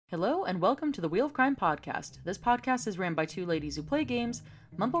Hello and welcome to the Wheel of Crime podcast. This podcast is ran by two ladies who play games,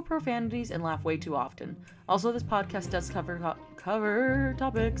 mumble profanities, and laugh way too often. Also, this podcast does cover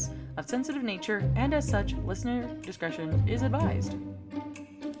topics of sensitive nature, and as such, listener discretion is advised.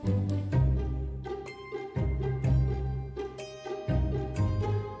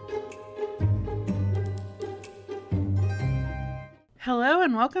 Hello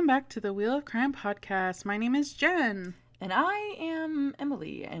and welcome back to the Wheel of Crime podcast. My name is Jen. And I am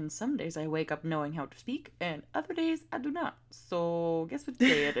Emily, and some days I wake up knowing how to speak, and other days I do not. So, guess what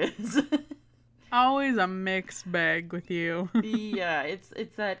day it is? Always a mixed bag with you. Yeah, it's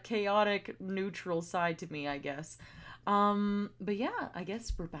that chaotic, neutral side to me, I guess. But yeah, I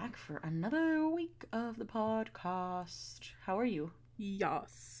guess we're back for another week of the podcast. How are you?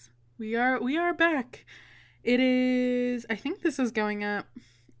 Yes. We are back. It is, I think this is going up,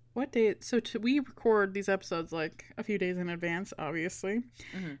 what day? So we record these episodes like a few days in advance, obviously.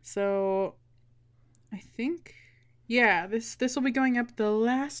 Mm-hmm. So I think, yeah, this will be going up the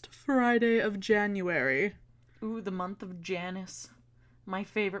last Friday of January. Ooh, the month of Janice. My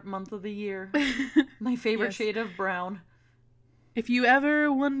favorite month of the year. My favorite shade of brown. If you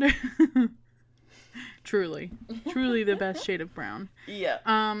ever wonder... Truly the best shade of brown. Yeah.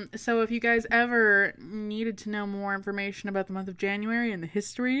 So if you guys ever needed to know more information about the month of January and the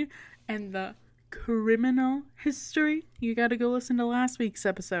history and the criminal history, you got to go listen to last week's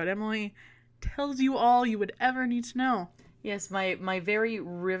episode. Emily tells you all you would ever need to know. Yes, my very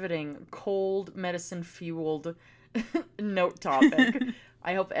riveting, cold medicine fueled note topic.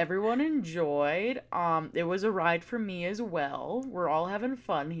 I hope everyone enjoyed. It was a ride for me as well. We're all having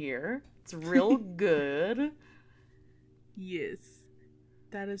fun here. It's real good. Yes,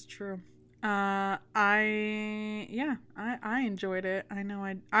 that is true. I enjoyed it. I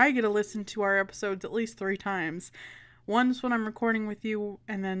know I get to listen to our episodes at least 3 times. Once when I'm recording with you,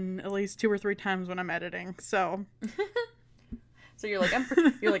 and then at least 2 or 3 times when I'm editing. So, so you're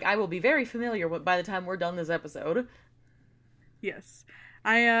like I will be very familiar by the time we're done this episode. Yes,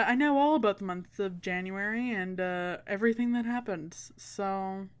 I know all about the month of January and everything that happened.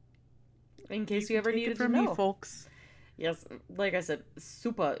 So. In case you ever needed to know. Me, folks. Yes, like I said,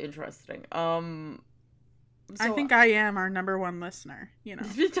 super interesting. So I think I am our number 1 listener, you know.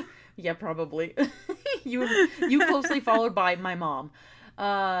 Yeah, probably. you closely followed by my mom.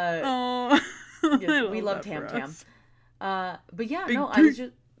 Yes, we love Tam Tam. But yeah, Big no,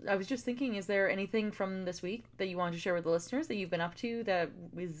 I was just thinking, is there anything from this week that you want to share with the listeners that you've been up to that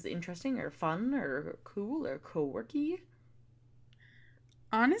was interesting or fun or cool or quirky?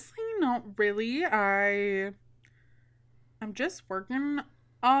 Honestly, not really. I'm just working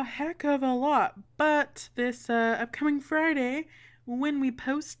a heck of a lot. But this upcoming Friday, when we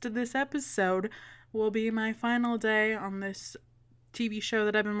post this episode, will be my final day on this TV show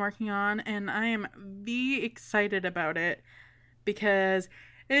that I've been working on. And I am very excited about it because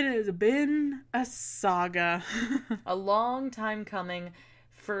it has been a saga. A long time coming.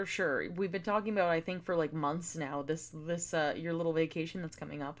 For sure. We've been talking about, I think, for like months now, this your little vacation that's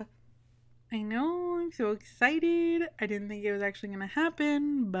coming up. I know, I'm so excited. I didn't think it was actually going to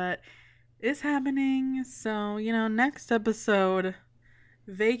happen, but it's happening. So, next episode,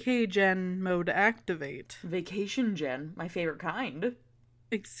 Vacay Gen mode activate. Vacation Gen, my favorite kind.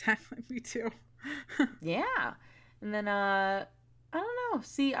 Exactly, me too. Yeah. And then, I don't know.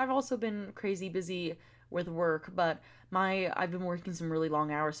 See, I've also been crazy busy with work, but I've been working some really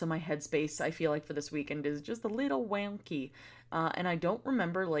long hours, so my headspace, I feel like, for this weekend is just a little wonky. And I don't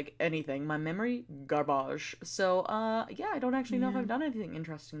remember, like, anything. My memory, garbage. So, yeah, I don't actually know if I've done anything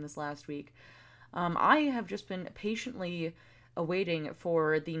interesting this last week. I have just been patiently awaiting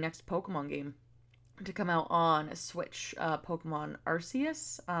for the next Pokemon game to come out on Switch. Pokemon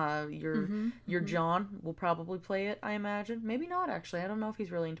Arceus. Your John will probably play it, I imagine. Maybe not, actually. I don't know if he's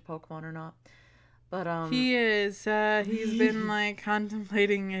really into Pokemon or not. But he is. He's been like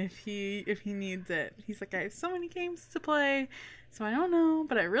contemplating if he needs it. He's like, I have so many games to play, so I don't know,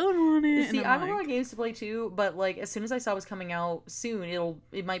 but I really want it. See, I have a lot of games to play too, but like as soon as I saw it was coming out soon,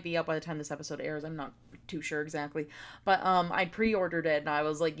 it might be out by the time this episode airs. I'm not too sure exactly, but I pre-ordered it and I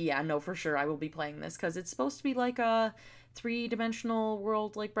was like, yeah, no, for sure I will be playing this because it's supposed to be like a 3-dimensional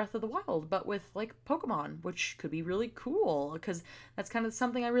world like Breath of the Wild, but with like Pokemon, which could be really cool because that's kind of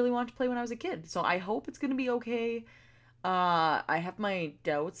something I really wanted to play when I was a kid. So I hope it's gonna be okay. I have my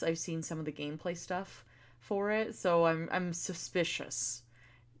doubts. I've seen some of the gameplay stuff for it, so I'm suspicious.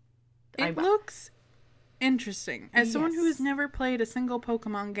 It looks interesting. As someone who has never played a single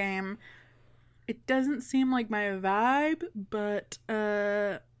Pokemon game, it doesn't seem like my vibe, but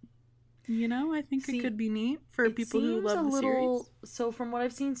I think it See, could be neat for it people who seems a love the series. little. So, from what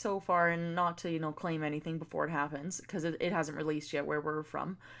I've seen so far, and not to, claim anything before it happens, because it hasn't released yet where we're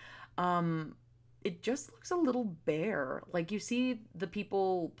from, um, it just looks a little bare. Like, you see the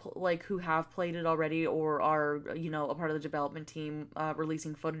people, like, who have played it already or are, a part of the development team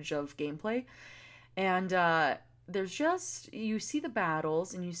releasing footage of gameplay. And there's just, you see the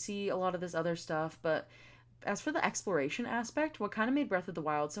battles and you see a lot of this other stuff, but as for the exploration aspect, what kind of made Breath of the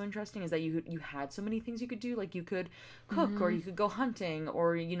Wild so interesting is that you had so many things you could do. Like, you could cook, or Mm-hmm. you could go hunting,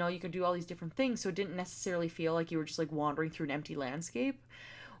 or you could do all these different things. So it didn't necessarily feel like you were just like wandering through an empty landscape,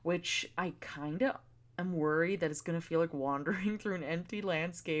 which I kind of am worried that it's gonna feel like wandering through an empty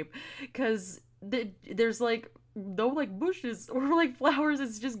landscape, because there's like no like bushes or like flowers.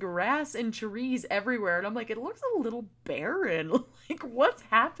 It's just grass and trees everywhere, and I'm like, it looks a little barren. Like, what's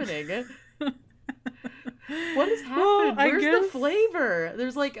happening? What has Well, happened? I Where's the guess flavor?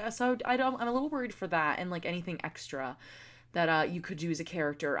 There's like so I'm a little worried for that and like anything extra that you could do as a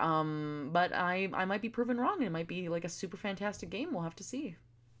character. But I might be proven wrong. It might be like a super fantastic game. We'll have to see.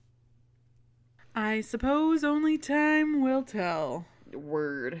 I suppose only time will tell.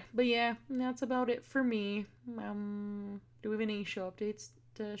 Word. But yeah, that's about it for me. Do we have any show updates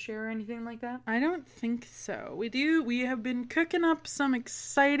to share or anything like that? I don't think so. We have been cooking up some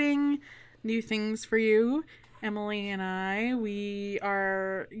exciting new things for you. Emily and I, we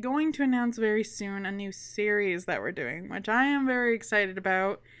are going to announce very soon a new series that we're doing, which I am very excited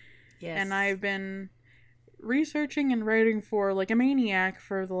about. Yes. And I've been researching and writing for like a maniac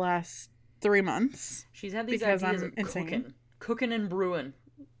for the last 3 months. She's had these because ideas I'm of insane. Cooking and brewing.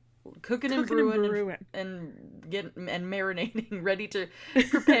 Cooking and brewing and marinating, ready to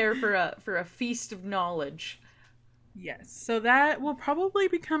prepare for a feast of knowledge. Yes, so that will probably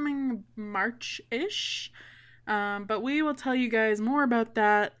be coming March-ish, but we will tell you guys more about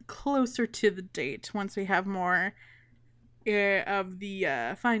that closer to the date once we have more of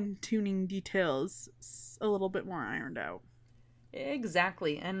the fine-tuning details a little bit more ironed out.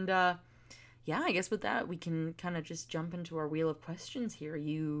 Exactly. And yeah, I guess with that we can kind of just jump into our wheel of questions here.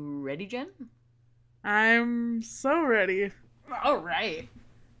 You ready, Jen? I'm so ready. All right.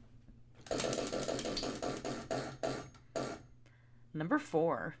 Number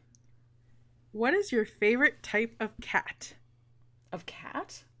 4. What is your favorite type of cat? Of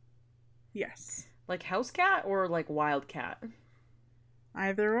cat? Yes. Like house cat or like wild cat?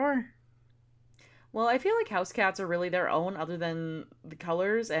 Either or. Well, I feel like house cats are really their own other than the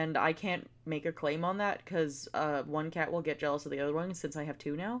colors, and I can't make a claim on that because one cat will get jealous of the other one since I have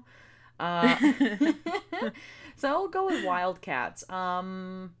 2 now. Uh, so I'll go with wild cats.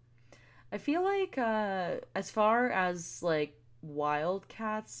 I feel like as far as like wild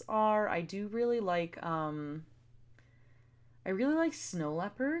cats are, I do really like I really like snow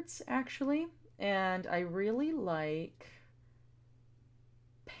leopards actually, and I really like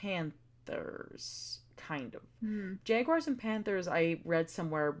panthers kind of. Jaguars and panthers I read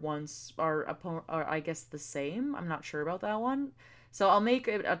somewhere once are I guess the same. I'm not sure about that one. So I'll make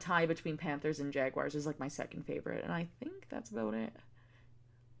a tie between panthers and jaguars is like my second favorite, and I think that's about it.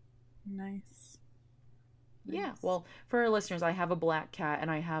 Nice. Yeah, well, for our listeners, I have a black cat and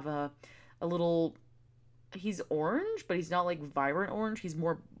I have a little, he's orange, but he's not like vibrant orange. He's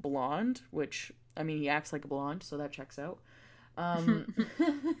more blonde, which I mean, he acts like a blonde, so that checks out. Um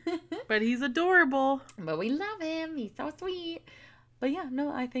But he's adorable. but we love him. He's so sweet. But yeah,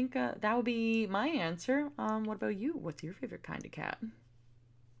 no, I think that would be my answer. What about you? What's your favorite kind of cat?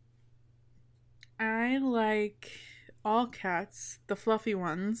 I like all cats. The fluffy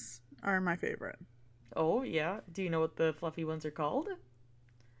ones are my favorite. Oh, yeah. Do you know what the fluffy ones are called?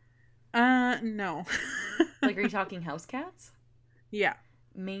 No. Like, are you talking house cats? Yeah.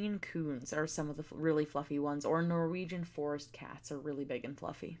 Maine Coons are some of the really fluffy ones, or Norwegian forest cats are really big and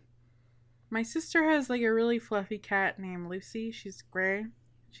fluffy. My sister has like a really fluffy cat named Lucy. She's gray.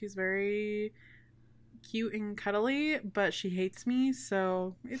 She's very cute and cuddly, but she hates me,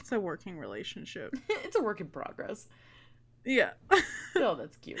 so it's a working relationship. It's a work in progress. Yeah. Oh,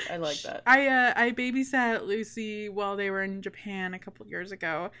 that's cute. I like that. I babysat Lucy while they were in Japan a couple years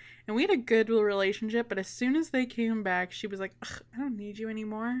ago, and we had a good relationship, but as soon as they came back, she was like, "Ugh, I don't need you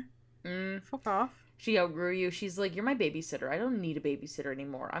anymore. Fuck off." She outgrew you. She's like, you're my babysitter. I don't need a babysitter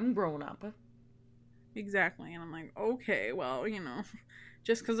anymore. I'm grown up. Exactly. And I'm like, okay, well,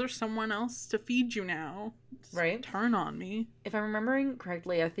 just because there's someone else to feed you now, Right? turn on me. If I'm remembering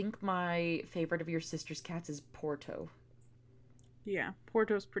correctly, I think my favorite of your sister's cats is Porto. Yeah,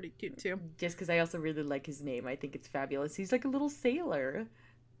 Porto's pretty cute too. Just because I also really like his name. I think it's fabulous. He's like a little sailor.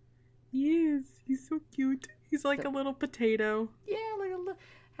 He is. He's so cute. He's like a little potato. Yeah, like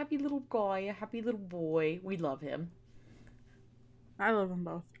happy little guy, a happy little boy. We love him. I love them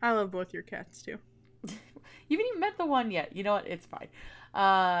both. I love both your cats too. You haven't even met the one yet. You know what? It's fine.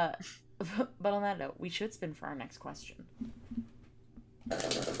 Uh, but on that note, we should spin for our next question.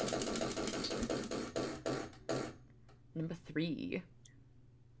 Number 3.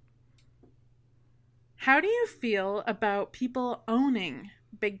 How do you feel about people owning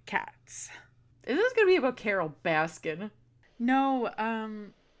big cats? Is this gonna be about Carol Baskin? No,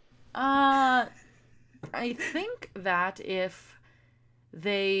 I think that if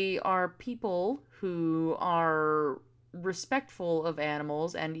they are people who are respectful of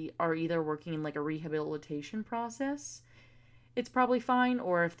animals and are either working in like a rehabilitation process, it's probably fine.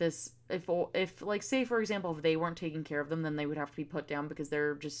 Or if like, say for example, if they weren't taking care of them, then they would have to be put down because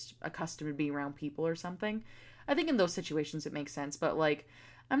they're just accustomed to being around people or something. I think in those situations it makes sense. But like,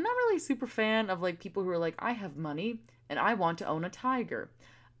 I'm not really a super fan of like people who are like, I have money and I want to own a tiger.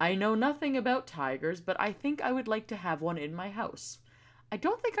 I know nothing about tigers, but I think I would like to have one in my house. I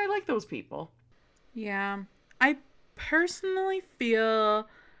don't think I like those people. yeah. I personally feel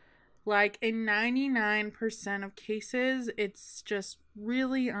like in 99% of cases, it's just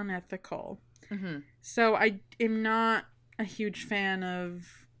really unethical. Mm-hmm. So I am not a huge fan of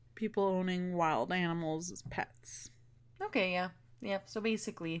people owning wild animals as pets. Okay, yeah. Yeah, so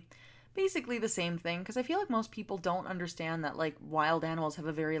basically the same thing, because I feel like most people don't understand that like wild animals have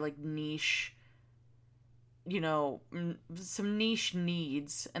a very like niche, some niche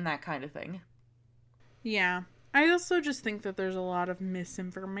needs and that kind of thing. Yeah. I also just think that there's a lot of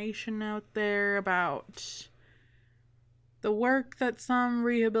misinformation out there about the work that some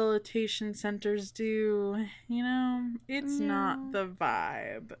rehabilitation centers do. It's not Yeah. the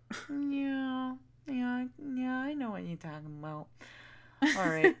vibe. Yeah. Yeah, I know what you're talking about. All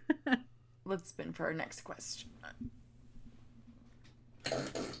right, let's spin for our next question.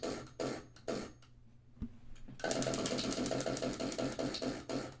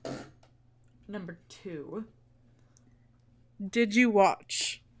 Number 2. Did you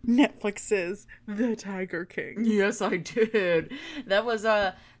watch Netflix's The Tiger King? Yes, I did. That was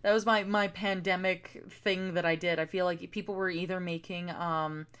my pandemic thing that I did. I feel like people were either making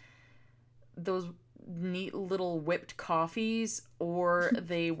those neat little whipped coffees, or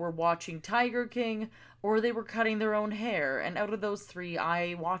they were watching Tiger King, or they were cutting their own hair. And out of those 3,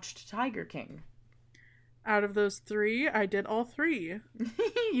 I watched Tiger King. Out of those 3, I did all 3.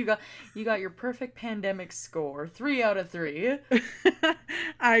 you got your perfect pandemic score. 3 out of 3.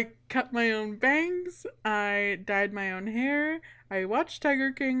 I cut my own bangs, I dyed my own hair, I watched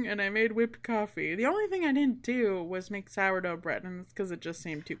Tiger King, and I made whipped coffee. The only thing I didn't do was make sourdough bread, and it's because it just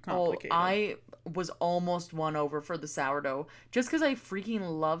seemed too complicated. I was almost won over for the sourdough, just because I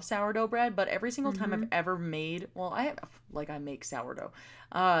freaking love sourdough bread. But every single time I've ever made, I make sourdough.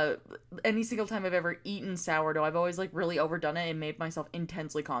 Any single time I've ever eaten sourdough, I've always like really overdone it and made myself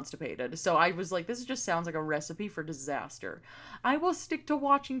intensely constipated. So I was like, this just sounds like a recipe for disaster. I will stick to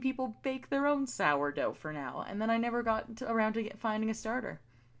watching people bake their own sourdough for now. And then I never got around to finding a starter.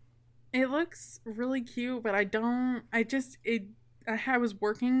 It looks really cute, but I was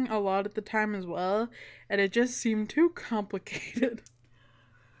working a lot at the time as well, and it just seemed too complicated.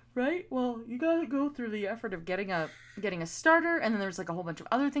 Right? Well, you gotta go through the effort of getting a starter, and then there's like a whole bunch of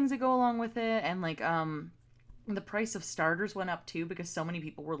other things that go along with it, and like the price of starters went up too because so many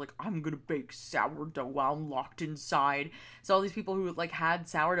people were like, I'm gonna bake sourdough while I'm locked inside. So all these people who like had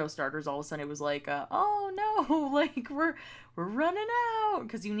sourdough starters, all of a sudden it was like, oh no, like we're running out,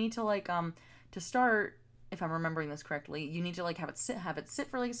 because you need to like to start. If I'm remembering this correctly, you need to like have it sit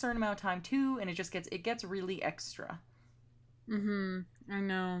for like a certain amount of time too, and it gets really extra. I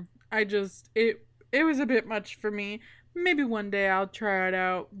know. It was a bit much for me. Maybe one day I'll try it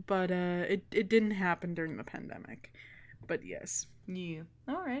out, but it didn't happen during the pandemic. But yes. Yeah.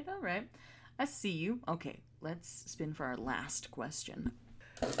 All right. I see you. Okay, let's spin for our last question.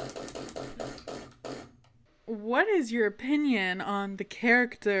 What is your opinion on the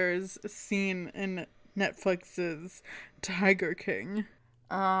characters seen in Netflix's Tiger King?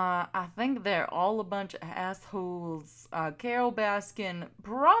 I think they're all a bunch of assholes. Carol Baskin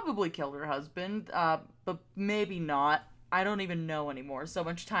probably killed her husband, but maybe not. I don't even know anymore. So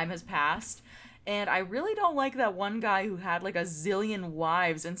much time has passed. And I really don't like that one guy who had like a zillion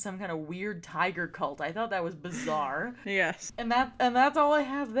wives in some kind of weird tiger cult. I thought that was bizarre. Yes. And that's all I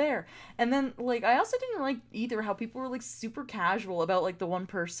have there. And then like I also didn't like either how people were like super casual about like the one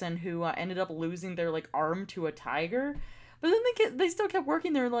person who ended up losing their like arm to a tiger. But then they still kept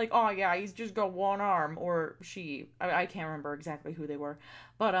working there, like, oh yeah, he's just got one arm, or she. I can't remember exactly who they were,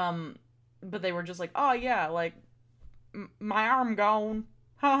 but they were just like, oh yeah, like my arm gone.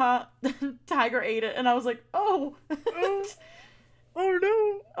 haha, tiger ate it. And I was like, oh, Oh, oh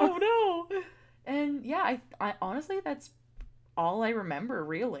no. oh no. And yeah, I honestly, that's all I remember,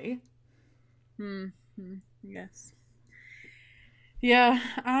 really. Hmm. Yes. Yeah,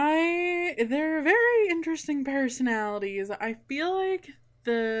 they're very interesting personalities. I feel like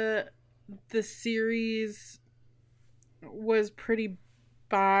the the series was pretty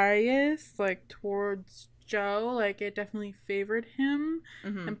biased like towards Joe. Like it definitely favored him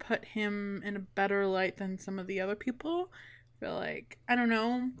Hmm. and put him in a better light than some of the other people. I feel like I don't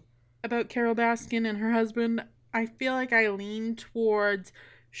know about Carol Baskin and her husband. I feel like I lean towards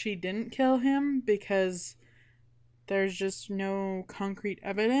she didn't kill him because there's just no concrete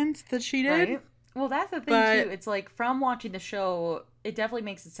evidence that she did. Right? Well, that's the thing too. But It's like from watching the show, it definitely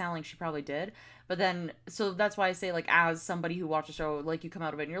makes it sound like she probably did. But then, so that's why I say, like, as somebody who watched the show, like, you come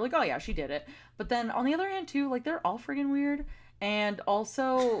out of it and you're like, oh yeah, she did it. But then on the other hand, too, like, they're all friggin' weird. And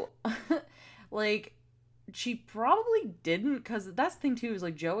also, like, she probably didn't, because that's the thing too, is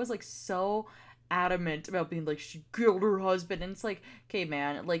like, Joe is like so adamant about being like, she killed her husband. And it's like, okay,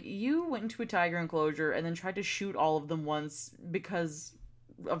 man, like, you went into a tiger enclosure and then tried to shoot all of them once because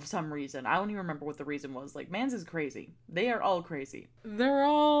of some reason. I don't even remember what the reason was. Like, man's is crazy. They are all crazy. they're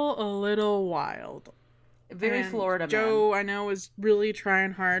all a little wild. Very And Florida man. Joe, I know, is really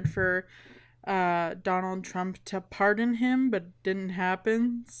trying hard for Donald Trump to pardon him, but it didn't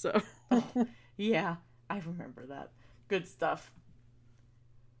happen. So, Oh, yeah, I remember that. Good stuff.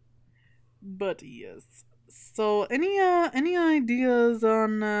 but yes. So, any ideas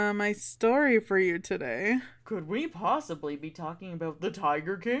on my story for you today? Could we possibly be talking about the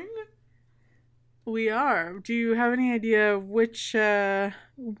Tiger King? We are. Do you have any idea which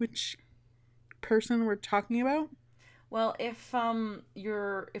person we're talking about? Well, if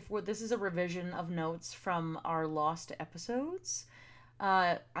this is a revision of notes from our lost episodes,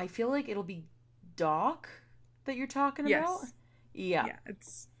 I feel like it'll be Doc that you're talking about. Yes. Yeah. Yeah,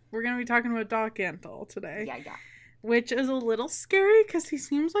 it's we're gonna be talking about Doc Antle today, Yeah, yeah. which is a little scary because he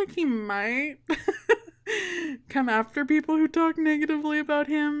seems like he might come after people who talk negatively about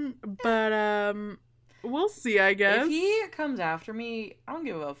him. But we'll see, I If guess. he comes after me, I don't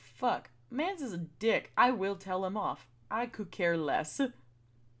give a fuck. Mans is a dick. I will tell him off. I could care less.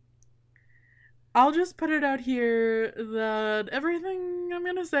 I'll just put it out here that everything I'm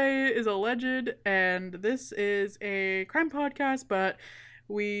gonna say is alleged, and this is a crime podcast, but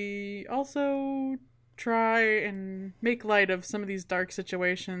we also try and make light of some of these dark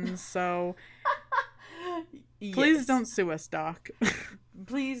situations, so please Yes. don't sue us, Doc.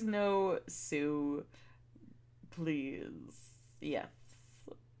 Please no sue. Please. Yes.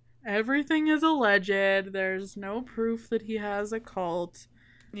 Everything is alleged. There's no proof that he has a cult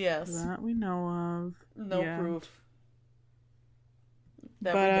Yes. that we know of. No Yeah. proof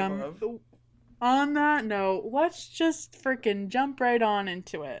that But we know of. on that note, let's just freaking jump right on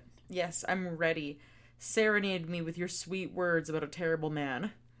into it. Yes, I'm ready. Serenade me with your sweet words about a terrible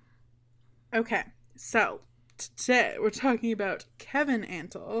man. Okay, so today we're talking about Kevin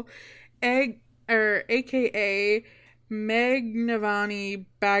Antle, aka Megnavani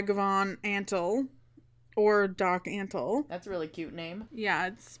Bhagavan Antle, or Doc Antle. That's a really cute name. Yeah,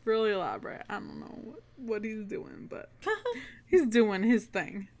 it's really elaborate. I don't know what he's doing, but he's doing his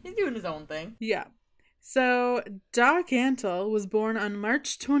thing. He's doing his own thing. Yeah. So, Doc Antle was born on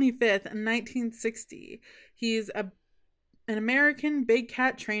March 25th, 1960. He's an American big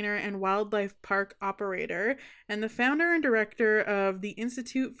cat trainer and wildlife park operator, and the founder and director of the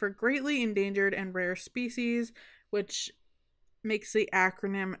Institute for Greatly Endangered and Rare Species, which makes the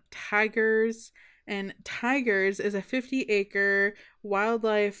acronym TIGERS. And TIGERS is a 50-acre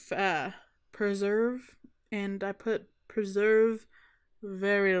wildlife preserve, and I put preserve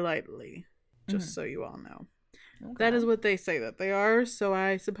very lightly, just so you all know. Okay. That is what they say that they are, so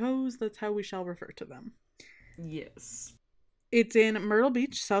I suppose that's how we shall refer to them. Yes. It's in Myrtle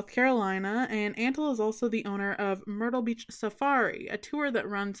Beach, South Carolina, and Antle is also the owner of Myrtle Beach Safari, a tour that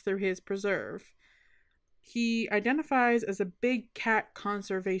runs through his preserve. He identifies as a big cat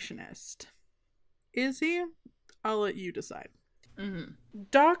conservationist. Is he? I'll let you decide. Mm-hmm.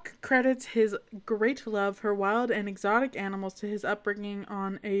 Doc credits his great love for wild and exotic animals to his upbringing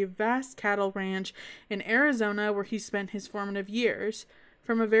on a vast cattle ranch in Arizona where he spent his formative years.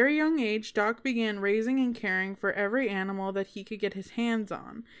 From a very young age, Doc began raising and caring for every animal that he could get his hands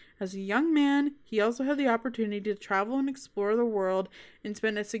on. As a young man, he also had the opportunity to travel and explore the world and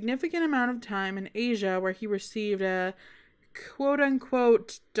spend a significant amount of time in Asia where he received a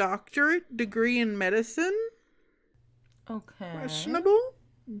quote-unquote doctorate degree in medicine. Okay. Questionable,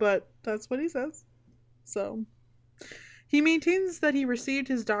 but that's what he says. So, He maintains that he received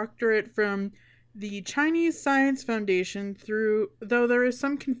his doctorate from the Chinese Science Foundation though there is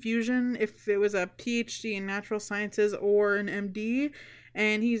some confusion if it was a PhD in natural sciences or an MD,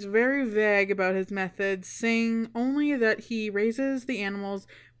 and he's very vague about his methods, saying only that he raises the animals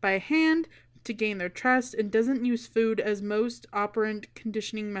by hand to gain their trust and doesn't use food as most operant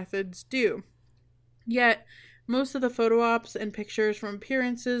conditioning methods do. Yet, most of the photo ops and pictures from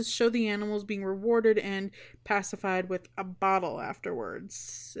appearances show the animals being rewarded and pacified with a bottle afterwards.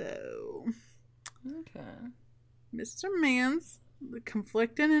 So, Okay. Mr. Mans, the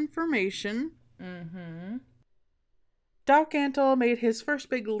conflicting information. Mm-hmm. Doc Antle made his first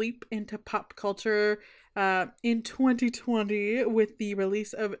big leap into pop culture in 2020 with the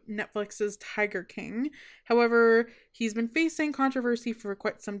release of Netflix's Tiger King. However, he's been facing controversy for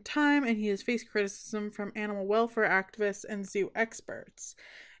quite some time, and he has faced criticism from animal welfare activists and zoo experts.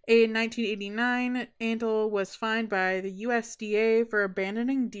 In 1989, Antle was fined by the USDA for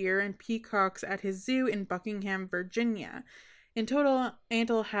abandoning deer and peacocks at his zoo in Buckingham, Virginia. In total,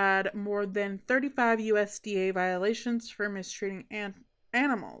 Antle had more than 35 USDA violations for mistreating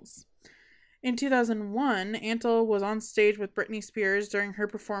animals. In 2001, Antle was on stage with Britney Spears during her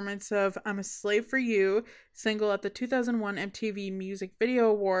performance of I'm a Slave for You single at the 2001 MTV Music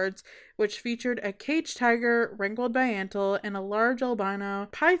Video Awards, which featured a caged tiger wrangled by Antle and a large albino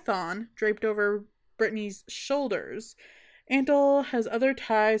python draped over Britney's shoulders. Antle has other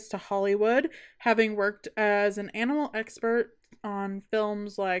ties to Hollywood, having worked as an animal expert on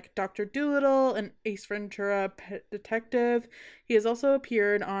films like Dr. Dolittle and Ace Ventura Pet Detective. He has also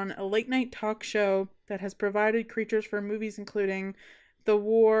appeared on a late-night talk show that has provided creatures for movies including The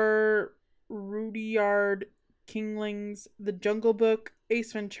War, Rudyard Kingling's The Jungle Book,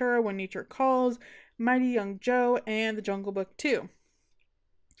 Ace Ventura When Nature Calls, Mighty Young Joe, and The Jungle Book 2.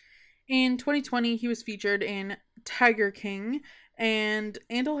 In 2020, he was featured in Tiger King, and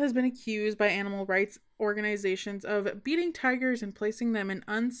Antle has been accused by animal rights organizations of beating tigers and placing them in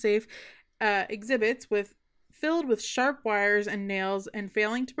unsafe exhibits filled with sharp wires and nails and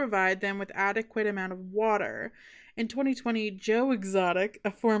failing to provide them with adequate amount of water. In 2020, Joe Exotic, a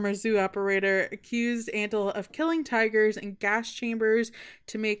former zoo operator, accused Antle of killing tigers in gas chambers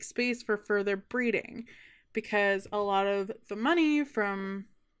to make space for further breeding, because a lot of the money from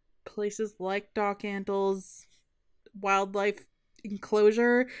places like Doc Antle's wildlife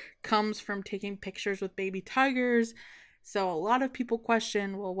enclosure comes from taking pictures with baby tigers. So a lot of people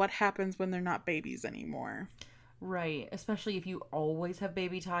question, well, what happens when they're not babies anymore? Right, especially if you always have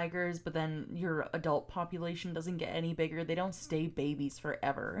baby tigers, but then your adult population doesn't get any bigger. They don't stay babies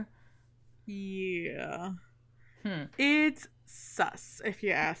forever. Yeah. Hmm. It's sus, if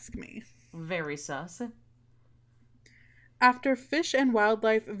you ask me. Very sus. After Fish and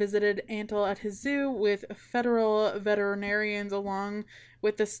Wildlife visited Antle at his zoo with federal veterinarians along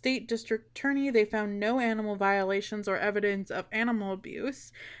with the state district attorney, they found no animal violations or evidence of animal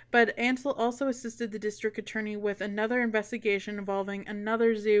abuse. But Antle also assisted the district attorney with another investigation involving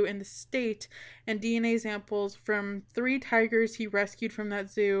another zoo in the state and DNA samples from 3 tigers he rescued from that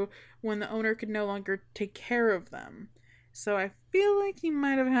zoo when the owner could no longer take care of them. So I feel like he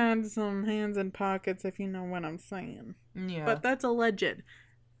might have had some hands in pockets, if you know what I'm saying. Yeah. But that's alleged,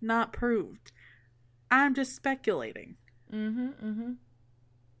 not proved. I'm just speculating. Mm-hmm.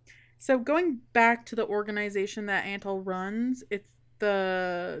 So going back to the organization that Antle runs, it's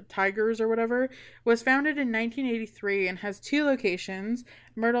the Tigers or whatever, was founded in 1983 and has 2 locations,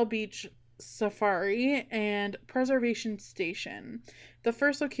 Myrtle Beach Safari and Preservation Station. The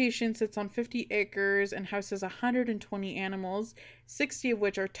first location sits on 50 acres and houses 120 animals, 60 of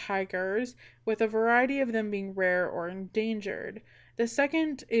which are tigers, with a variety of them being rare or endangered. The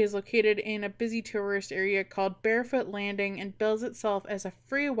second is located in a busy tourist area called Barefoot Landing and bills itself as a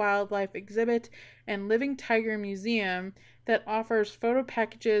free wildlife exhibit and living tiger museum that offers photo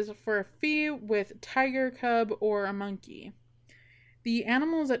packages for a fee with tiger cub or a monkey. The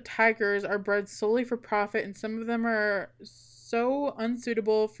animals at Tigers are bred solely for profit, and some of them are so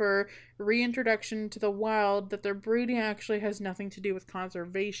unsuitable for reintroduction to the wild that their breeding actually has nothing to do with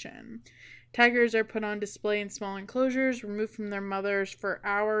conservation. Tigers are put on display in small enclosures, removed from their mothers for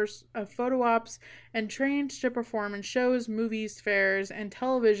hours of photo ops, and trained to perform in shows, movies, fairs, and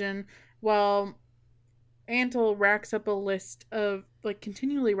television, while Antle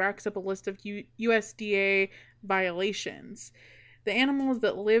continually racks up a list of USDA violations. The animals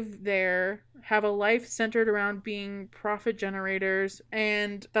that live there have a life centered around being profit generators,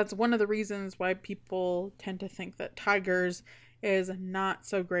 and that's one of the reasons why people tend to think that Tigers is not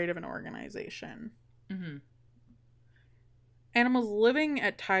so great of an organization. Mm-hmm. Animals living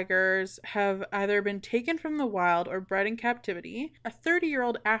at tigers have either been taken from the wild or bred in captivity. A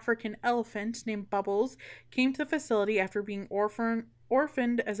 30-year-old African elephant named Bubbles came to the facility after being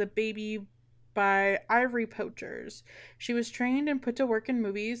orphaned as a baby by ivory poachers. She was trained and put to work in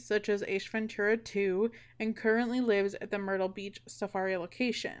movies such as Ace Ventura 2 and currently lives at the Myrtle Beach Safari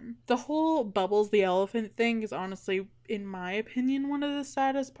location. The whole Bubbles the elephant thing is honestly, in my opinion, one of the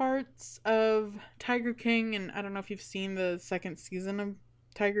saddest parts of Tiger King, and I don't know if you've seen the second season of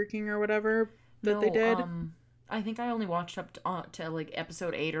Tiger King or whatever that they No, did. I think I only watched up to like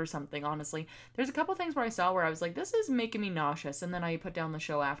episode 8 or something, honestly. There's a couple things where I saw where I was like, this is making me nauseous, and then I put down the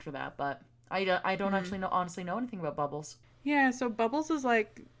show after that, but I don't actually honestly know anything about Bubbles. Yeah, so Bubbles is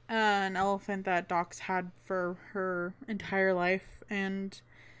like an elephant that Doc's had for her entire life, and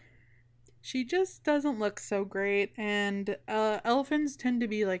she just doesn't look so great. And elephants tend to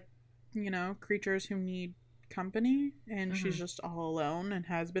be like, creatures who need company, and she's just all alone and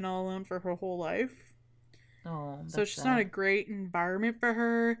has been all alone for her whole life. Oh, so she's not a great environment for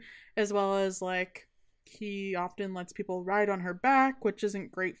her, as well as like he often lets people ride on her back, which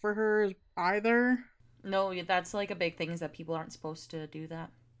isn't great for her either. No, that's like a big thing, is that people aren't supposed to do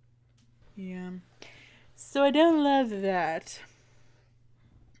that. Yeah. So I don't love that.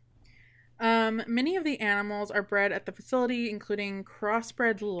 Many of the animals are bred at the facility, including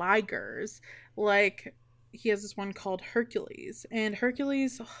crossbred ligers. Like, he has this one called Hercules. And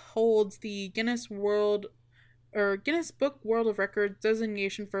Hercules holds the Guinness Book World of Records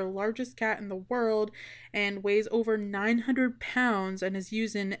designation for largest cat in the world and weighs over 900 pounds and is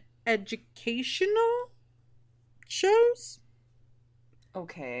used in educational shows.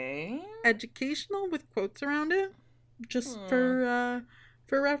 Okay. Educational with quotes around it, just for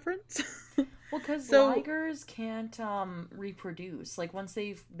reference. Well, because ligers can't reproduce. Like, once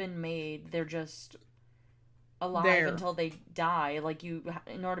they've been made, they're just alive until they die. Like,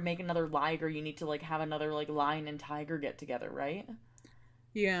 in order to make another liger, you need to like have another like lion and tiger get together, right?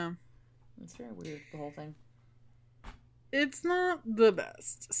 Yeah. It's very weird, the whole thing. It's not the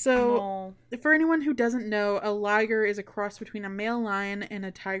best. So, for anyone who doesn't know, a liger is a cross between a male lion and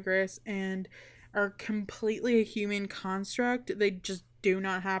a tigress and are completely a human construct. They just do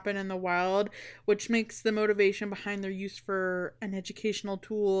not happen in the wild, which makes the motivation behind their use for an educational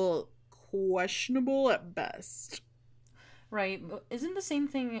tool questionable at best. Right.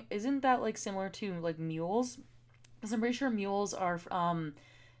 Isn't that like similar to like mules? Because I'm pretty sure mules are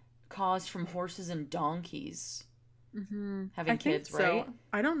caused from horses and donkeys. Having kids, right? So.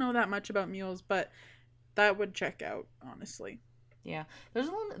 I don't know that much about mules, but that would check out, honestly. Yeah,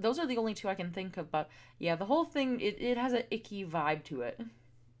 those are the only two I can think of, but yeah, the whole thing, it has an icky vibe to it.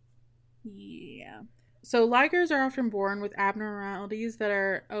 Yeah. So ligers are often born with abnormalities that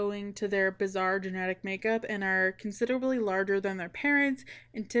are owing to their bizarre genetic makeup and are considerably larger than their parents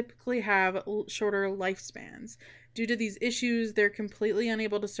and typically have shorter lifespans. Due to these issues, they're completely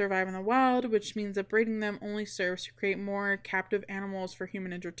unable to survive in the wild, which means that breeding them only serves to create more captive animals for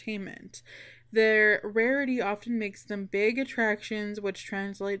human entertainment. Their rarity often makes them big attractions, which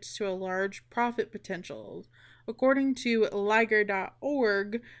translates to a large profit potential. According to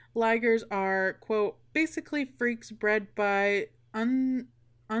liger.org, ligers are, quote, basically freaks bred by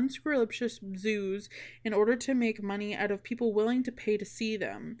unscrupulous zoos in order to make money out of people willing to pay to see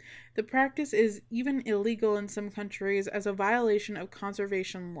them. The practice is even illegal in some countries as a violation of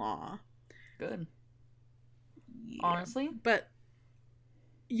conservation law. Good. Yeah. Honestly. But,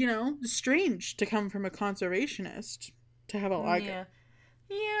 strange to come from a conservationist to have a liger.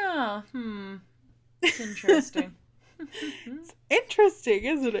 Yeah. It's interesting. It's interesting,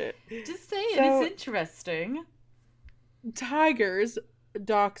 isn't it? Just saying, it's interesting. Tigers,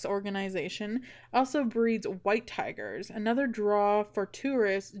 Doc's organization, also breeds white tigers, another draw for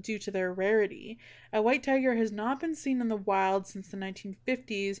tourists due to their rarity. A white tiger has not been seen in the wild since the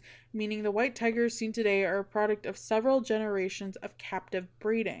 1950s, meaning the white tigers seen today are a product of several generations of captive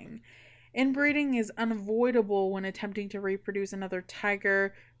breeding. Inbreeding is unavoidable when attempting to reproduce another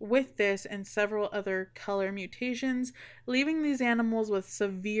tiger with this and several other color mutations, leaving these animals with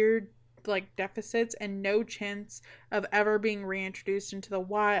severe deficits and no chance of ever being reintroduced into the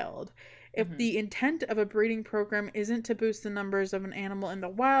wild. If the intent of a breeding program isn't to boost the numbers of an animal in the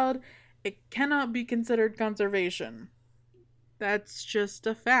wild, it cannot be considered conservation. That's just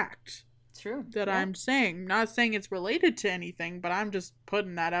a fact. True. That I'm saying. I'm not saying it's related to anything, but I'm just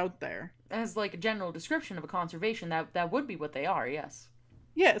putting that out there. As like a general description of a conservation, that would be what they are, yes.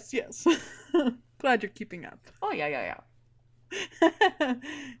 Yes. Glad you're keeping up. Oh, yeah.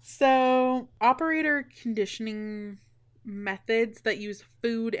 So, operator conditioning methods that use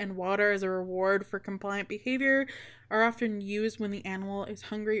food and water as a reward for compliant behavior are often used when the animal is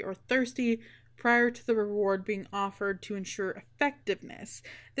hungry or thirsty prior to the reward being offered to ensure effectiveness.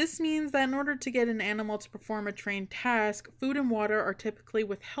 This means that in order to get an animal to perform a trained task, food and water are typically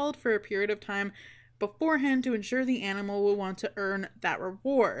withheld for a period of time beforehand to ensure the animal will want to earn that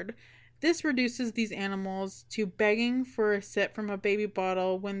reward. This reduces these animals to begging for a sip from a baby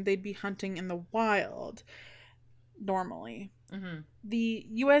bottle when they'd be hunting in the wild normally. Mm-hmm. The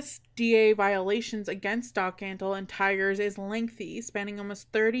USDA violations against Dockantle and tigers is lengthy, spanning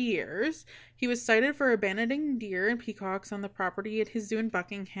almost 30 years. He was cited for abandoning deer and peacocks on the property at his zoo in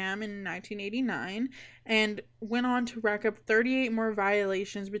Buckingham in 1989 and went on to rack up 38 more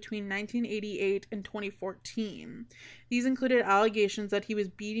violations between 1988 and 2014. These included allegations that he was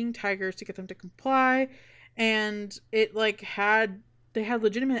beating tigers to get them to comply, and they had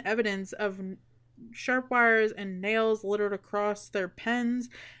legitimate evidence of sharp wires and nails littered across their pens,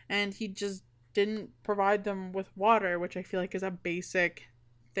 and he just didn't provide them with water, which I feel like is a basic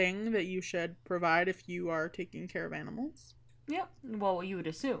thing that you should provide if you are taking care of animals. Yep. Well, you would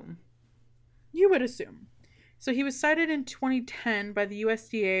assume. You would assume. So he was cited in 2010 by the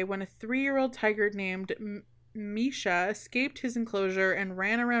USDA when a 3-year-old tiger named Misha escaped his enclosure and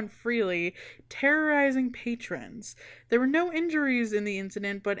ran around freely, terrorizing patrons. There were no injuries in the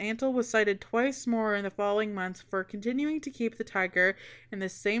incident, but Antle was cited twice more in the following months for continuing to keep the tiger in the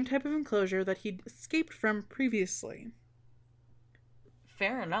same type of enclosure that he'd escaped from previously.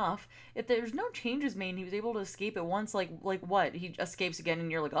 Fair enough. If there's no changes made and he was able to escape it once, like what? He escapes again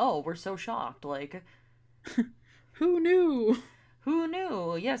and you're like, oh, we're so shocked. Like, who knew? Who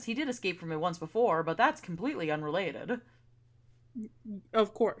knew? Yes, he did escape from it once before, but that's completely unrelated.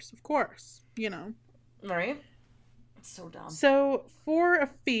 Of course. Right? It's so dumb. So, for a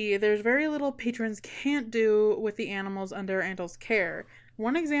fee, there's very little patrons can't do with the animals under Antle's care.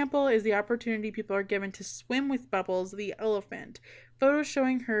 One example is the opportunity people are given to swim with Bubbles, the elephant. Photos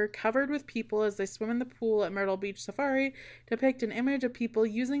showing her covered with people as they swim in the pool at Myrtle Beach Safari depict an image of people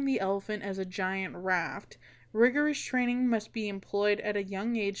using the elephant as a giant raft. Rigorous training must be employed at a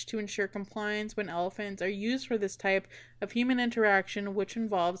young age to ensure compliance when elephants are used for this type of human interaction, which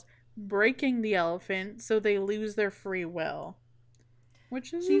involves breaking the elephant so they lose their free will.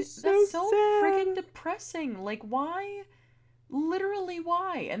 Which is that's so freaking depressing. Like, why? Literally,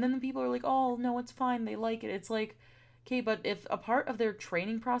 why? And then the people are like, oh, no, it's fine. They like it. It's like, okay, but if a part of their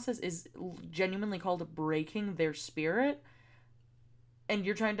training process is genuinely called breaking their spirit, and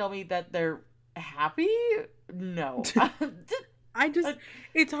you're trying to tell me that they're happy? No.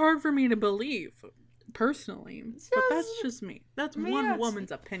 It's hard for me to believe, personally, but that's just me. That's one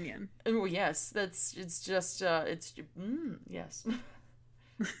woman's opinion. Oh, yes, yes.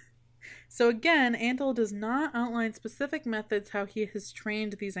 So again, Antle does not outline specific methods how he has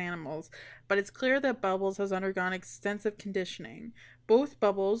trained these animals, but it's clear that Bubbles has undergone extensive conditioning. Both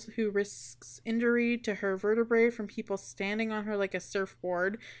Bubbles, who risks injury to her vertebrae from people standing on her like a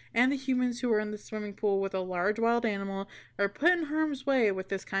surfboard, and the humans who are in the swimming pool with a large wild animal, are put in harm's way with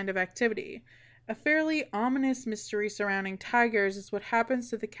this kind of activity. A fairly ominous mystery surrounding tigers is what happens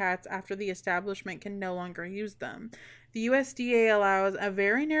to the cats after the establishment can no longer use them. The USDA allows a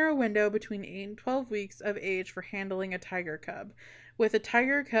very narrow window between 8 and 12 weeks of age for handling a tiger cub. With a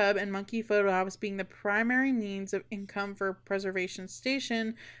tiger cub and monkey photo ops being the primary means of income for Preservation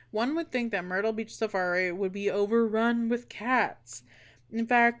Station, one would think that Myrtle Beach Safari would be overrun with cats. In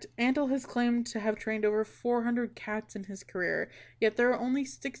fact, Antle has claimed to have trained over 400 cats in his career, yet there are only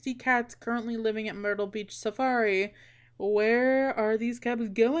 60 cats currently living at Myrtle Beach Safari. Where are these cubs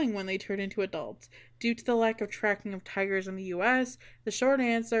going when they turn into adults? Due to the lack of tracking of tigers in the US, the short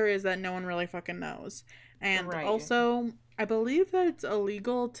answer is that no one really fucking knows. And also, I believe that it's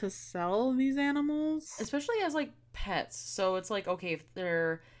illegal to sell these animals. Especially as, like, pets. So it's like, okay,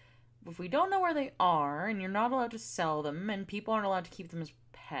 if we don't know where they are, and you're not allowed to sell them, and people aren't allowed to keep them as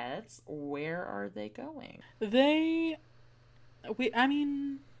pets, where are they going?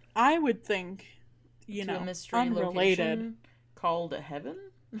 I would think, to a mystery unrelated location called heaven?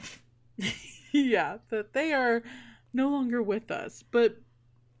 Yeah, that they are no longer with us, but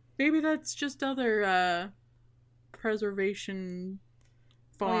maybe that's just other preservation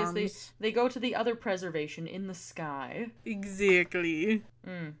farms. Oh, yes, they go to the other preservation in the sky. Exactly.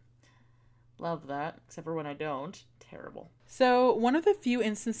 Love that, except for when I don't. Terrible. So, one of the few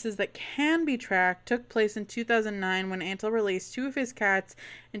instances that can be tracked took place in 2009 when Antle released two of his cats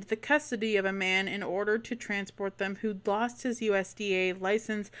into the custody of a man in order to transport them who'd lost his USDA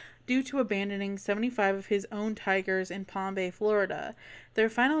license due to abandoning 75 of his own tigers in Palm Bay, Florida. Their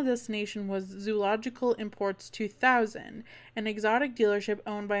final destination was Zoological Imports 2000, an exotic dealership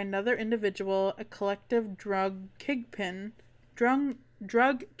owned by another individual, a collective drug kingpin.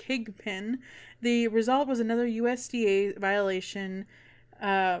 The result was another USDA violation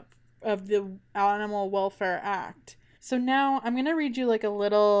of the Animal Welfare Act. So now I'm going to read you like a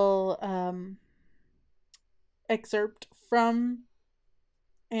little excerpt from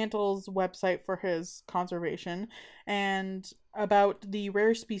Antle's website for his conservation and about the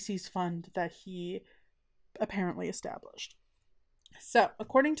Rare Species Fund that he apparently established. So,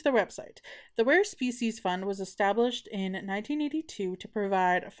 according to the website, the Rare Species Fund was established in 1982 to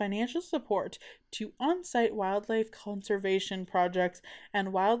provide financial support to on-site wildlife conservation projects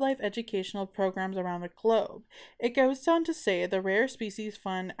and wildlife educational programs around the globe. It goes on to say the Rare Species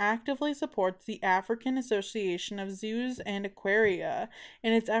Fund actively supports the African Association of Zoos and Aquaria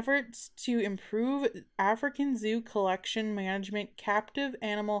in its efforts to improve African zoo collection management, captive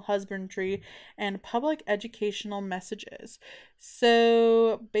animal husbandry, and public educational messages.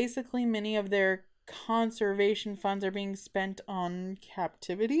 So basically, many of their conservation funds are being spent on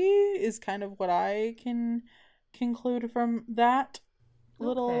captivity, is kind of what I can conclude from that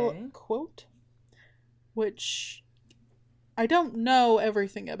little Okay. quote, which I don't know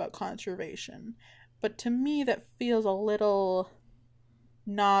everything about conservation, but to me that feels a little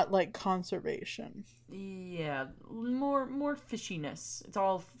not like conservation. Yeah, more fishiness. It's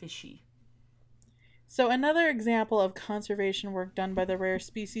all fishy. So, another example of conservation work done by the Rare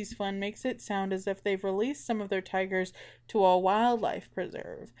Species Fund makes it sound as if they've released some of their tigers to a wildlife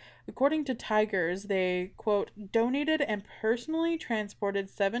preserve. According to Tigers, they, quote, donated and personally transported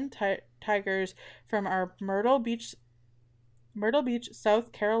 7 tigers from our Myrtle Beach,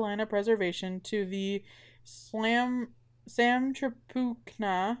 South Carolina preservation to the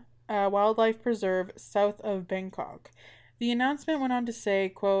Samtrapukna Wildlife Preserve south of Bangkok. The announcement went on to say,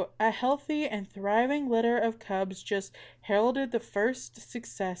 quote, a healthy and thriving litter of cubs just heralded the first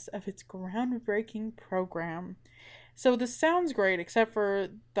success of its groundbreaking program. So this sounds great, except for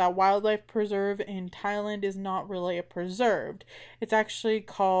that wildlife preserve in Thailand is not really a preserve. It's actually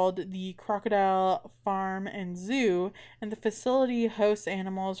called the Crocodile Farm and Zoo, and the facility hosts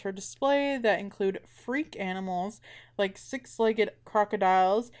animals for display that include freak animals like six-legged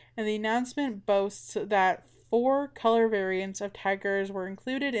crocodiles, and the announcement boasts that 4 color variants of tigers were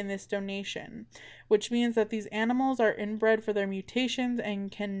included in this donation, which means that these animals are inbred for their mutations and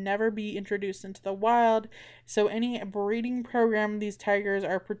can never be introduced into the wild, so any breeding program these tigers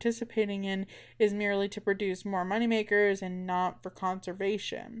are participating in is merely to produce more moneymakers and not for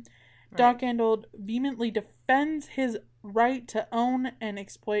conservation. Right. Doc Andold vehemently defends his right to own and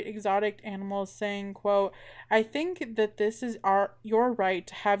exploit exotic animals, saying, quote, I think that this is your right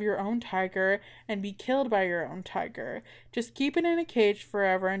to have your own tiger and be killed by your own tiger. Just keep it in a cage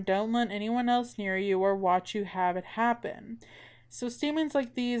forever and don't let anyone else near you or watch you have it happen. So statements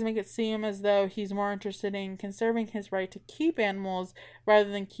like these make it seem as though he's more interested in conserving his right to keep animals rather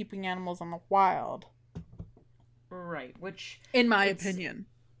than keeping animals in the wild. Right, which In my it's opinion.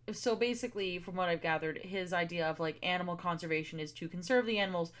 so basically, from what I've gathered, his idea of like animal conservation is to conserve the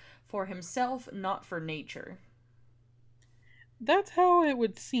animals for himself, not for nature. That's how it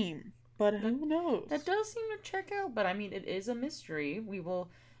would seem, but That who that knows? does seem to check out, but I mean, it is a mystery. We will,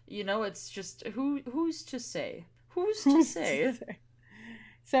 it's just who's to say? Who's to Who's to say? say?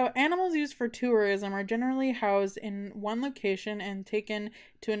 So, animals used for tourism are generally housed in one location and taken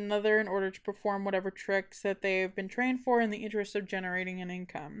to another in order to perform whatever tricks that they've been trained for in the interest of generating an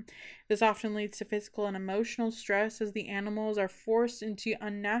income. This often leads to physical and emotional stress as the animals are forced into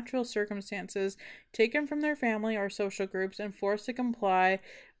unnatural circumstances, taken from their family or social groups, and forced to comply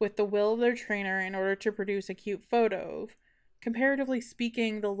with the will of their trainer in order to produce a cute photo. Comparatively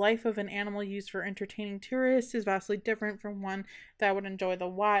speaking, the life of an animal used for entertaining tourists is vastly different from one that would enjoy the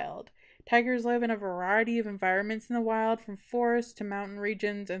wild. Tigers live in a variety of environments in the wild, from forests to mountain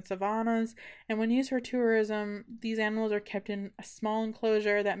regions and savannas, and when used for tourism, these animals are kept in a small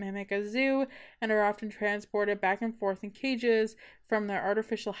enclosure that mimic a zoo and are often transported back and forth in cages from their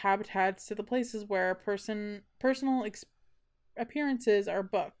artificial habitats to the places where personal appearances are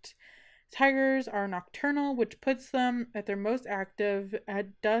booked. Tigers are nocturnal, which puts them at their most active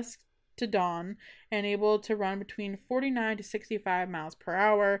at dusk to dawn and able to run between 49 to 65 miles per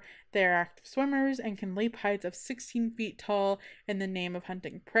hour. They are active swimmers and can leap heights of 16 feet tall in the name of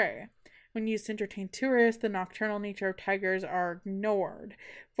hunting prey. When used to entertain tourists, the nocturnal nature of tigers are ignored,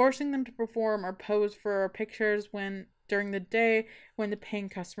 forcing them to perform or pose for pictures when during the day when the paying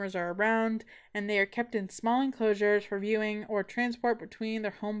customers are around, and they are kept in small enclosures for viewing or transport between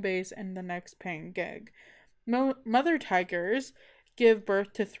their home base and the next paying gig. Mother tigers give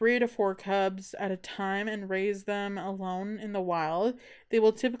birth to 3 to 4 cubs at a time and raise them alone in the wild. They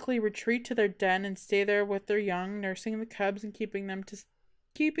will typically retreat to their den and stay there with their young, nursing the cubs and keeping them to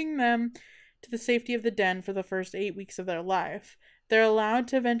the safety of the den for the first 8 weeks of their life. They're allowed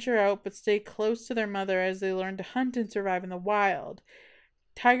to venture out but stay close to their mother as they learn to hunt and survive in the wild.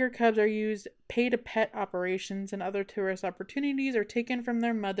 Tiger cubs are used pay-to-pet operations, and other tourist opportunities are taken from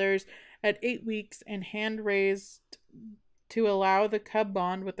their mothers at 8 weeks and hand-raised to allow the cub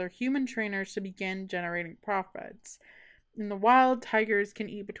bond with their human trainers to begin generating profits. In the wild, tigers can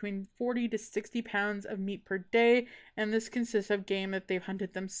eat between 40 to 60 pounds of meat per day, and this consists of game that they've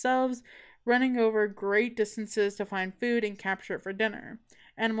hunted themselves, running over great distances to find food and capture it for dinner.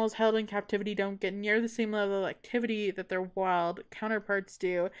 Animals held in captivity don't get near the same level of activity that their wild counterparts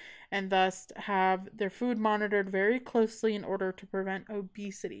do, and thus have their food monitored very closely in order to prevent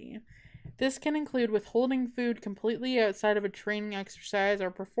obesity. This can include withholding food completely outside of a training exercise or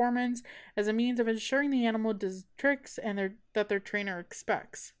performance as a means of ensuring the animal does tricks and that their trainer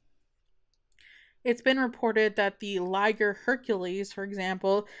expects. It's been reported that the liger Hercules, for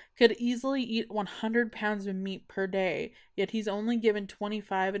example, could easily eat 100 pounds of meat per day, yet he's only given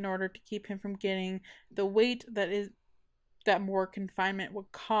 25 in order to keep him from getting the weight that more confinement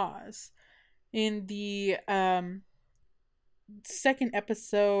would cause. In the second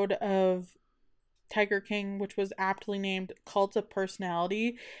episode of Tiger King, which was aptly named Cult of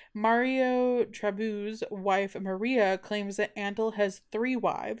Personality, Mario Trabu's wife Maria claims that Antle has 3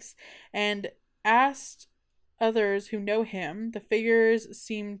 wives, and asked others who know him, the figures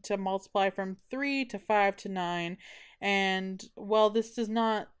seem to multiply from 3 to 5 to 9, and while this does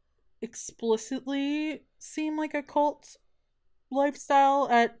not explicitly seem like a cult lifestyle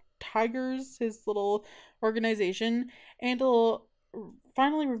at Tigers, his little organization, Antle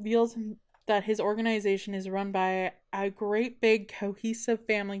finally reveals that his organization is run by a great big cohesive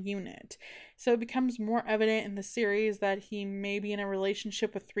family unit. So it becomes more evident in the series that he may be in a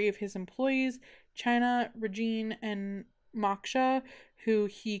relationship with 3 of his employees, China, Regine, and Moksha, who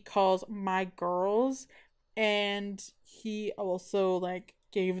he calls my girls, and he also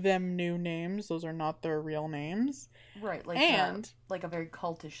gave them new names. Those are not their real names. Right, and like a very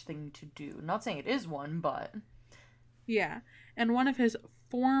cultish thing to do. Not saying it is one, but yeah. And one of his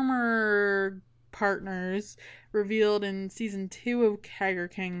former partners revealed in season 2 of Tiger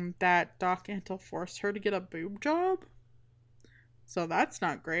King that Doc Antle forced her to get a boob job. So that's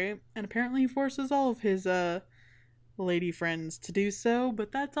not great. And apparently he forces all of his lady friends to do so,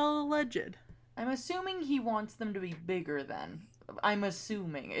 but that's all alleged. I'm assuming he wants them to be bigger then. I'm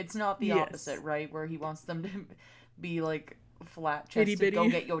assuming. It's not the Yes. opposite, right? Where he wants them to be flat chested, go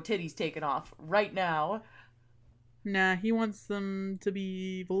get your titties taken off right now. Nah, he wants them to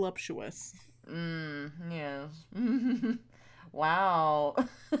be voluptuous. Yes. Wow.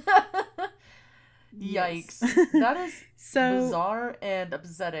 Yikes. That is so bizarre and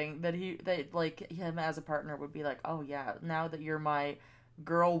upsetting that him as a partner would be like, oh yeah, now that you're my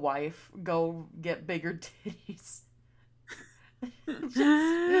girl wife, go get bigger titties.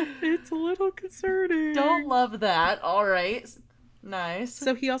 It's a little concerning. Don't love that. Alright. Nice.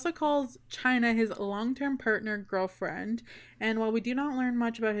 So he also calls China his long-term partner girlfriend, and while we do not learn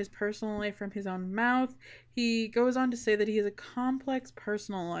much about his personal life from his own mouth, he goes on to say that he has a complex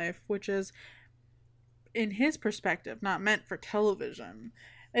personal life, which is, in his perspective, not meant for television.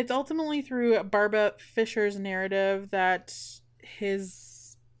 It's ultimately through Barbara Fisher's narrative that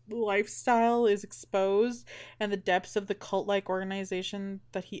his lifestyle is exposed and the depths of the cult-like organization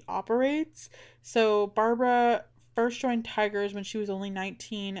that he operates. So Barbara first joined Tigers when she was only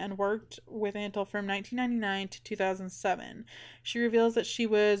 19 and worked with Antle from 1999 to 2007. She reveals that she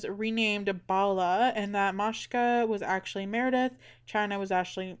was renamed Bala and that Mashka was actually Meredith, China was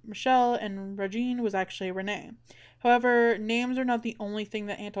actually Michelle, and Regine was actually Renee. However, names are not the only thing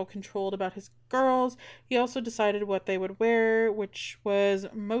that Antle controlled about his girls. He also decided what they would wear, which was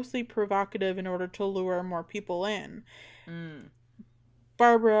mostly provocative in order to lure more people in.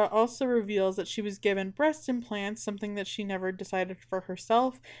 Barbara also reveals that she was given breast implants, something that she never decided for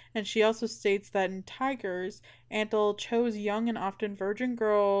herself, and she also states that in Tigers, Antle chose young and often virgin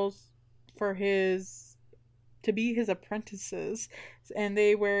girls to be his apprentices, and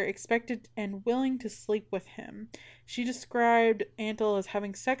they were expected and willing to sleep with him. She described Antle as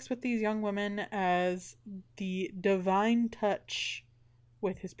having sex with these young women as the divine touch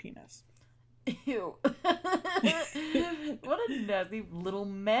with his penis. Ew. What a nasty little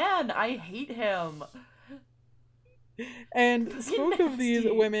man. I hate him. And Fucking spoke of these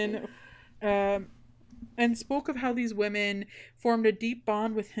nasty. women, um, and spoke of how these women formed a deep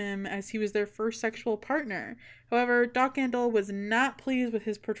bond with him as he was their first sexual partner. However, Doc Andel was not pleased with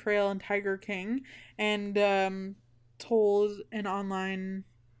his portrayal in Tiger King and told an online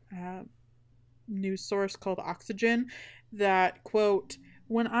uh, news source called Oxygen that, quote,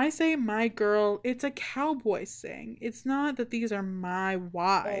 when I say my girl, it's a cowboy saying. It's not that these are my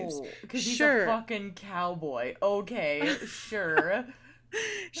wives. Oh, because he's a Sure, fucking cowboy. Okay, sure.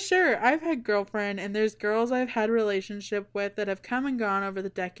 sure, I've had girlfriend and there's girls I've had relationship with that have come and gone over the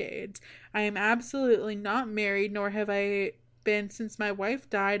decades. I am absolutely not married, nor have I been since my wife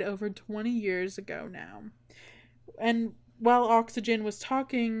died over 20 years ago now. And while Oxygen was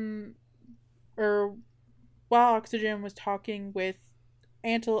talking or while Oxygen was talking with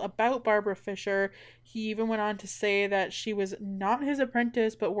Antle about Barbara Fisher, he even went on to say that she was not his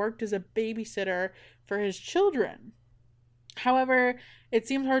apprentice but worked as a babysitter for his children. However, it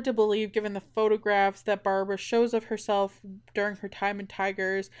seems hard to believe given the photographs that Barbara shows of herself during her time in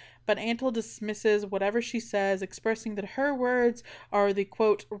Tigers, but Antle dismisses whatever she says, expressing that her words are the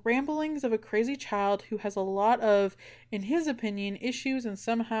quote, ramblings of a crazy child who has a lot of, in his opinion, issues and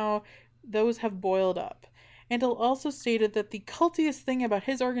somehow those have boiled up. Antle also stated that the cultiest thing about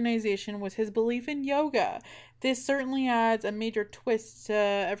his organization was his belief in yoga. This certainly adds a major twist to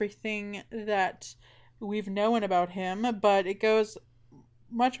everything that we've known about him, but it goes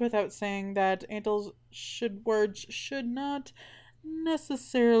much without saying that Antle's words should not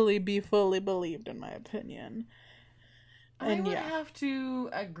necessarily be fully believed, in my opinion. I And would yeah, have to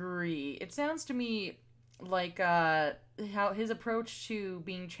agree. It sounds to me like how his approach to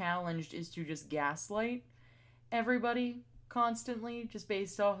being challenged is to just gaslight everybody constantly, just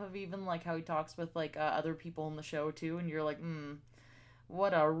based off of even like how he talks with like other people in the show too, and you're like,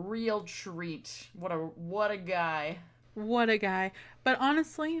 what a real treat. What a guy. what a guy. But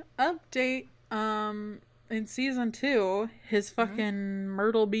honestly, update, in season 2, his Hmm. fucking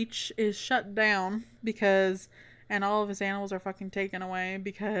Myrtle Beach is shut down because, and all of his animals are fucking taken away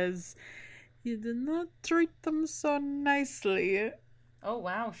because he did not treat them so nicely. Oh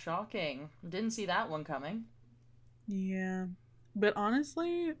wow, shocking. Didn't see that one coming. Yeah. But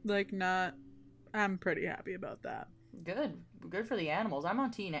honestly, like, not. I'm pretty happy about that. Good. Good for the animals. I'm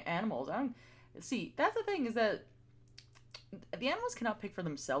on team animals. I'm see, that's the thing is that the animals cannot pick for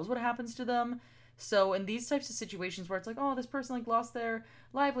themselves what happens to them. So in these types of situations where it's like, oh, this person like lost their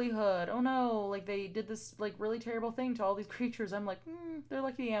livelihood. Oh no, like they did this like really terrible thing to all these creatures. I'm like, they're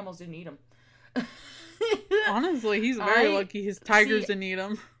lucky the animals didn't eat them. Honestly, he's very I lucky his see. tigers didn't eat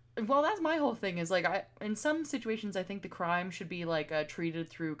him. Well, that's my whole thing. Is like I in some situations I think the crime should be like treated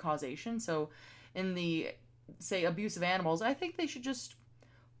through causation. So in the say abusive animals, I think they should just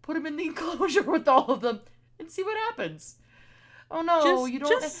put them in the enclosure with all of them and see what happens. Oh no,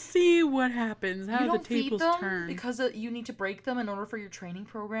 Just see what happens, you how the don't feed tables them turn. because you need to break them in order for your training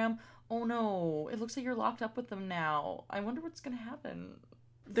program. Oh no, it looks like you're locked up with them now. I wonder what's gonna happen.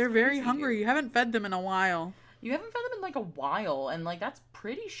 It's They're very crazy. hungry. You haven't fed them in a while. You haven't fed them in like a while, and like that's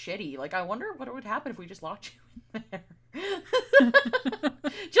pretty shitty. Like I wonder what would happen if we just locked you in there.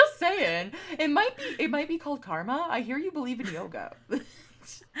 Just saying, it might be called karma. I hear you believe in yoga.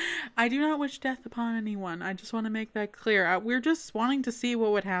 I do not wish death upon anyone. I just want to make that clear. We're just wanting to see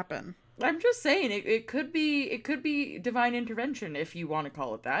what would happen. I'm just saying it could be divine intervention if you want to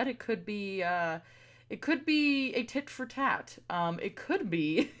call it that. It could be a tit for tat. It could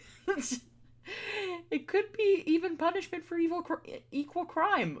be it could be even punishment for equal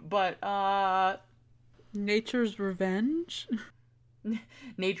crime, but Nature's revenge?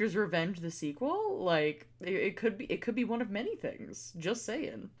 Nature's Revenge the sequel, like it could be one of many things. Just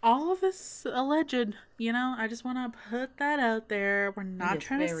saying. All of this alleged, I just want to put that out there. We're not Yes,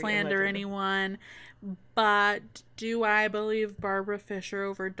 trying to very slander alleged. anyone, but do I believe Barbara Fisher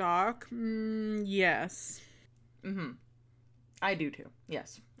over Doc? Yes. Mm-hmm. I do too.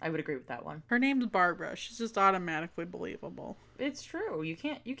 Yes, I would agree with that one. Her name's Barbara. She's just automatically believable. It's true. You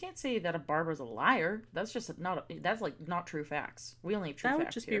can't say that a barber's a liar. That's just not. That's like not true facts. We only have true That would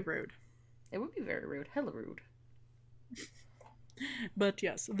facts just be here. rude. It would be very rude. Hella rude. But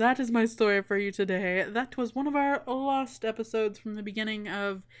yes, that is my story for you today. That was one of our lost episodes from the beginning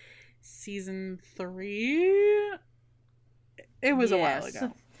of season 3. It was a while Yes.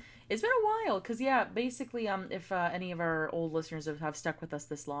 ago. It's been a while, cause yeah, basically, if any of our old listeners have stuck with us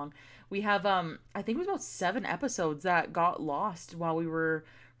this long, we have I think it was about 7 episodes that got lost while we were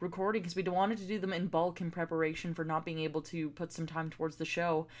recording, because we wanted to do them in bulk in preparation for not being able to put some time towards the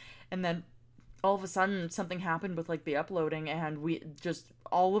show, and then all of a sudden something happened with like the uploading, and we just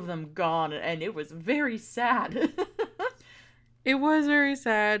all of them gone, and it was very sad. It was very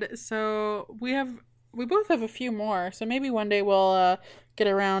sad. So we both have a few more. So maybe one day we'll get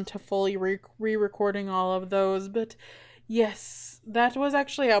around to fully re-recording all of those. But yes, that was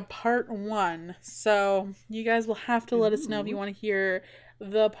actually a part one. So you guys will have to let us know if you want to hear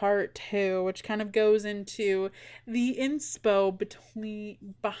the part two, which kind of goes into the inspo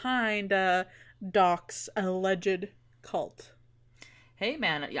behind Doc's alleged cult. Hey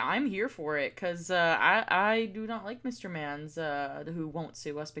man, yeah, I'm here for it because I do not like Mr. Mans, who won't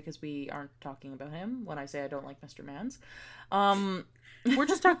sue us because we aren't talking about him when I say I don't like Mr. Mans. We're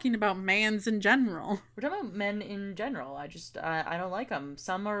just talking about mans in general. We're talking about men in general. I don't like them.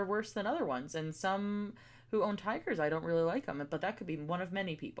 Some are worse than other ones, and some who own tigers I don't really like them. But that could be one of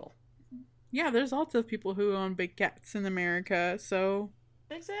many people. Yeah, there's lots of people who own big cats in America, so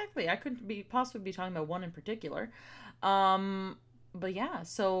exactly. I couldn't possibly be talking about one in particular. But yeah,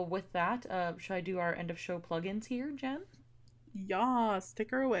 so with that, should I do our end of show plugins here, Jen? yeah,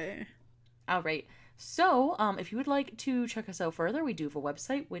 stick her away. All right. So, if you would like to check us out further, we do have a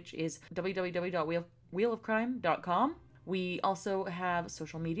website, which is www.wheelofcrime.com. We also have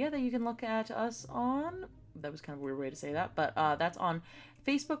social media that you can look at us on. That was kind of a weird way to say that, but that's on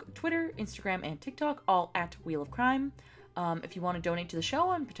Facebook, Twitter, Instagram, and TikTok, all at Wheel of Crime. If you want to donate to the show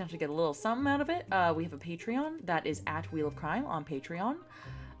and potentially get a little something out of it, we have a Patreon that is at Wheel of Crime on Patreon.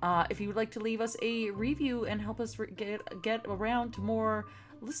 If you would like to leave us a review and help us get around to more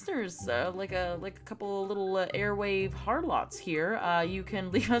listeners, like a couple little airwave hardlots here, you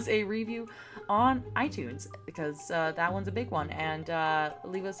can leave us a review on iTunes because that one's a big one, and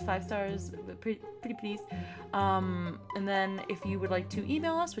leave us 5 stars, pretty please. And then if you would like to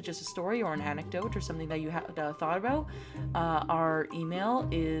email us with just a story or an anecdote or something that you had thought about, our email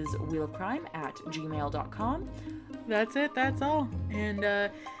is wheelofcrime@gmail.com. That's it, that's all. And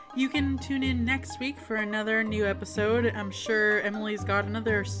you can tune in next week for another new episode. I'm sure Emily's got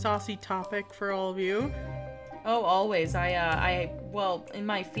another saucy topic for all of you. Oh, always. Well, in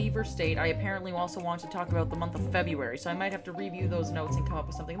my fever state, I apparently also want to talk about the month of February, so I might have to review those notes and come up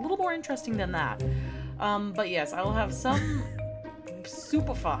with something a little more interesting than that. But yes, I will have some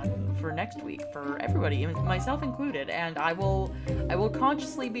super fun for next week for everybody, myself included, and I will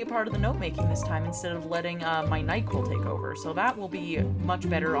consciously be a part of the note making this time instead of letting my NyQuil take over. So that will be much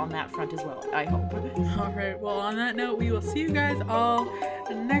better on that front as well, I hope. All right. Well, on that note, we will see you guys all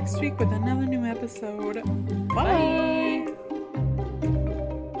next week with another new episode. Bye. Bye.